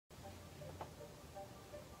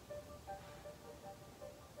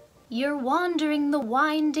You're wandering the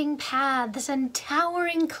winding paths and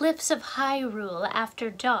towering cliffs of Hyrule after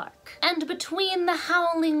dark. And between the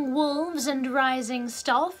howling wolves and rising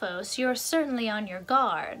Stalfos, you're certainly on your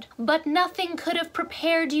guard. But nothing could have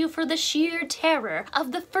prepared you for the sheer terror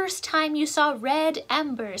of the first time you saw red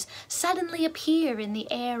embers suddenly appear in the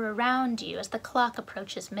air around you as the clock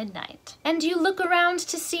approaches midnight. And you look around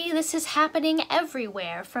to see this is happening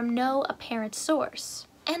everywhere from no apparent source.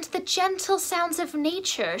 And the gentle sounds of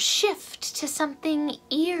nature shift to something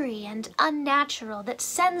eerie and unnatural that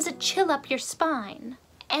sends a chill up your spine.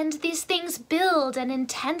 And these things build and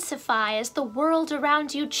intensify as the world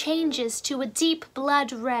around you changes to a deep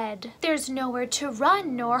blood red. There's nowhere to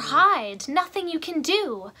run or hide, nothing you can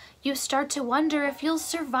do. You start to wonder if you'll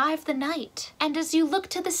survive the night. And as you look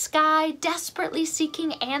to the sky, desperately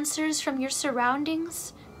seeking answers from your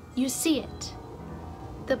surroundings, you see it.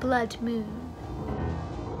 The blood moon.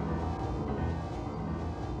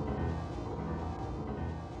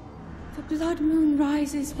 The blood moon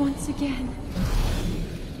rises once again.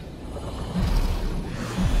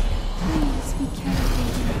 Please be careful.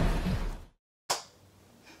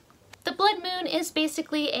 The blood moon is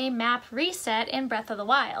basically a map reset in Breath of the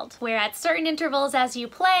Wild, where at certain intervals as you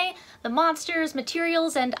play, the monsters,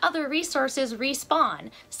 materials, and other resources respawn,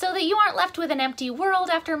 so that you aren't left with an empty world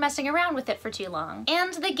after messing around with it for too long.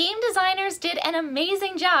 And the game designers did an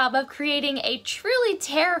amazing job of creating a truly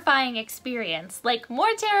terrifying experience, like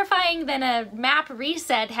more terrifying than a map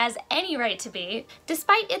reset has any right to be.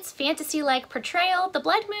 Despite its fantasy-like portrayal, the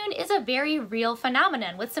blood moon is a very real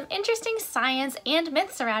phenomenon with some interesting science and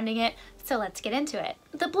myth surrounding it. So let's get into it.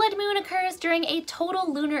 The blood moon occurs during a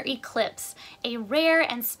total lunar eclipse, a rare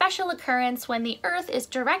and special occurrence when the Earth is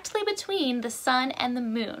directly between the sun and the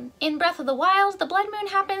moon. In Breath of the Wild, the blood moon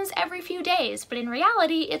happens every few days, but in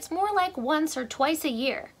reality, it's more like once or twice a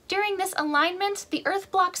year. During this alignment, the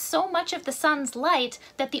Earth blocks so much of the sun's light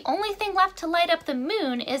that the only thing left to light up the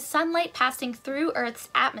moon is sunlight passing through Earth's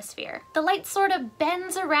atmosphere. The light sort of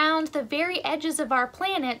bends around the very edges of our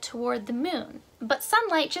planet toward the moon. But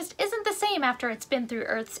sunlight just isn't the same after it's been through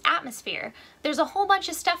Earth's atmosphere. There's a whole bunch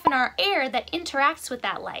of stuff in our air that interacts with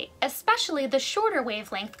that light, especially the shorter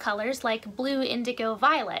wavelength colors like blue, indigo,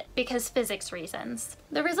 violet, because physics reasons.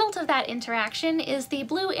 The result of that interaction is the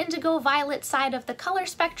blue, indigo, violet side of the color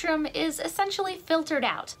spectrum is essentially filtered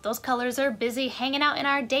out. Those colors are busy hanging out in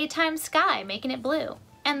our daytime sky, making it blue.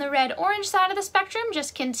 And the red-orange side of the spectrum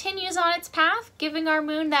just continues on its path, giving our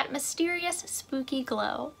moon that mysterious, spooky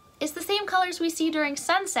glow. It's the same colors we see during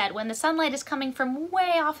sunset when the sunlight is coming from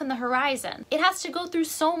way off in the horizon. It has to go through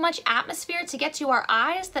so much atmosphere to get to our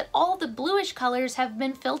eyes that all the bluish colors have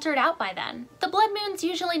been filtered out by then. The blood moon's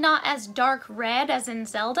usually not as dark red as in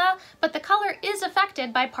Zelda, but the color is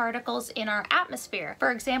affected by particles in our atmosphere.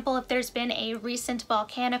 For example, if there's been a recent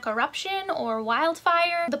volcanic eruption or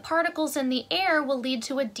wildfire, the particles in the air will lead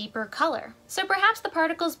to a deeper color. So perhaps the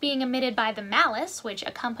particles being emitted by the malice, which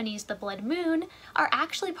accompanies the blood moon, are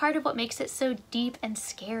actually part of what makes it so deep and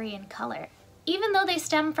scary in color. Even though they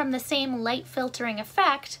stem from the same light filtering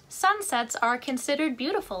effect, sunsets are considered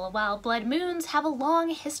beautiful, while blood moons have a long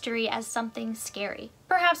history as something scary.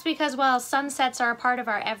 Perhaps because while sunsets are a part of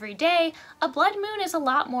our everyday, a blood moon is a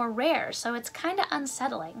lot more rare, so it's kinda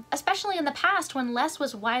unsettling, especially in the past when less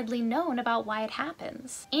was widely known about why it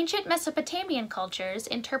happens. Ancient Mesopotamian cultures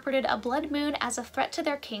interpreted a blood moon as a threat to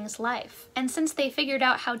their king's life, and since they figured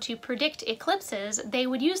out how to predict eclipses, they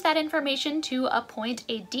would use that information to appoint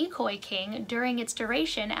a decoy king during its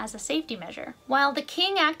duration as a safety measure. While the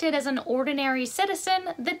king acted as an ordinary citizen,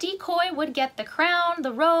 the decoy would get the crown,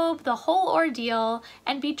 the robe, the whole ordeal,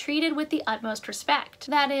 and be treated with the utmost respect.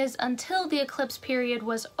 That is, until the eclipse period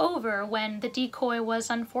was over, when the decoy was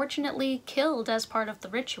unfortunately killed as part of the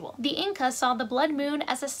ritual. The Inca saw the blood moon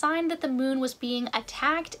as a sign that the moon was being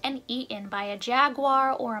attacked and eaten by a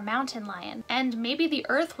jaguar or a mountain lion, and maybe the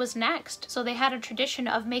Earth was next, so they had a tradition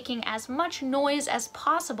of making as much noise as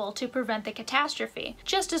possible to prevent the catastrophe,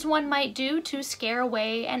 just as one might do to scare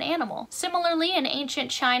away an animal. Similarly, in ancient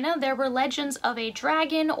China, there were legends of a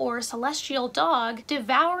dragon or celestial dog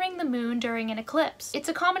devouring the moon during an eclipse. It's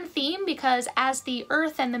a common theme because as the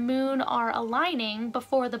Earth and the moon are aligning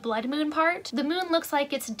before the blood moon part, the moon looks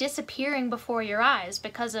like it's disappearing before your eyes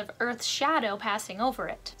because of Earth's shadow passing over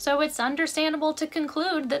it. So it's understandable to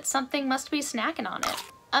conclude that something must be snacking on it.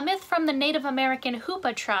 A myth from the Native American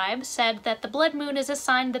Hoopa tribe said that the blood moon is a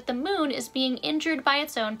sign that the moon is being injured by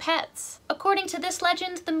its own pets. According to this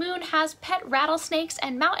legend, the moon has pet rattlesnakes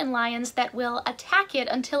and mountain lions that will attack it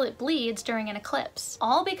until it bleeds during an eclipse,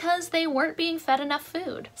 all because they weren't being fed enough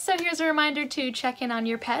food. So here's a reminder to check in on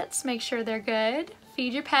your pets, make sure they're good,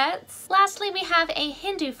 Feed your pets. Lastly, we have a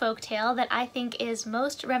Hindu folktale that I think is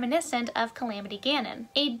most reminiscent of Calamity Ganon.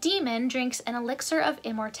 A demon drinks an elixir of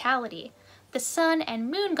immortality. The sun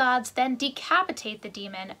and moon gods then decapitate the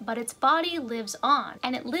demon, but its body lives on,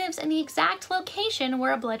 and it lives in the exact location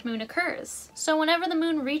where a blood moon occurs. So whenever the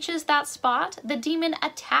moon reaches that spot, the demon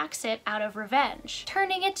attacks it out of revenge,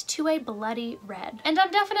 turning it to a bloody red. And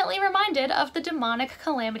I'm definitely reminded of the demonic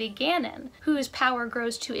Calamity Ganon, whose power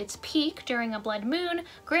grows to its peak during a blood moon,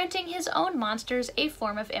 granting his own monsters a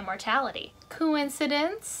form of immortality.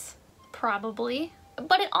 Coincidence? Probably.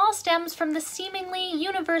 But it all stems from the seemingly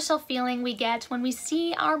universal feeling we get when we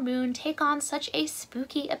see our moon take on such a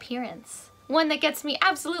spooky appearance. One that gets me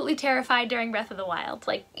absolutely terrified during Breath of the Wild.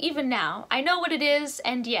 Like, even now, I know what it is,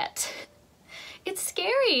 and yet it's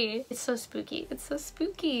scary. It's so spooky. It's so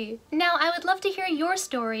spooky. Now, I would love to hear your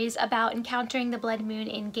stories about encountering the blood moon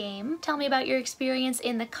in game. Tell me about your experience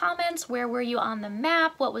in the comments. Where were you on the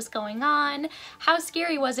map? What was going on? How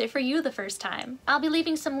scary was it for you the first time? I'll be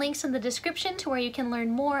leaving some links in the description to where you can learn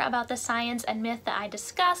more about the science and myth that I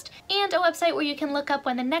discussed, and a website where you can look up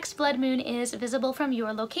when the next blood moon is visible from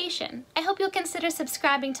your location. I hope you'll consider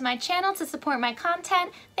subscribing to my channel to support my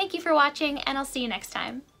content. Thank you for watching, and I'll see you next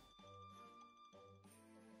time.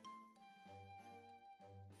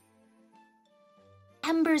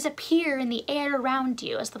 Embers appear in the air around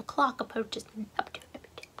you as the clock approaches.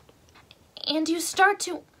 And you start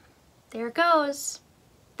to... There it goes.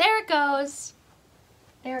 There it goes.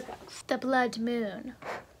 There it goes. The blood moon.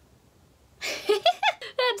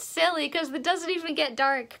 That's silly because it doesn't even get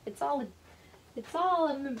dark. It's all an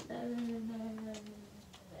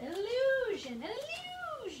illusion.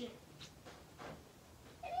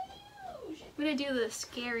 I'm gonna do the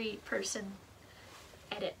scary person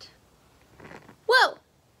edit. Whoa!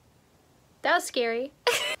 That was scary.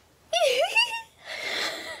 I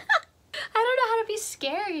don't know how to be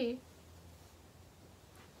scary.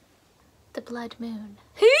 The blood moon.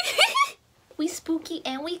 We spooky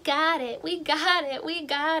and we got it. We got it. We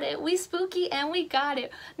got it. We spooky and we got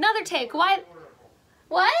it. Another take. Why?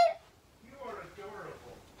 What? You are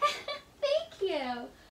adorable. Thank you.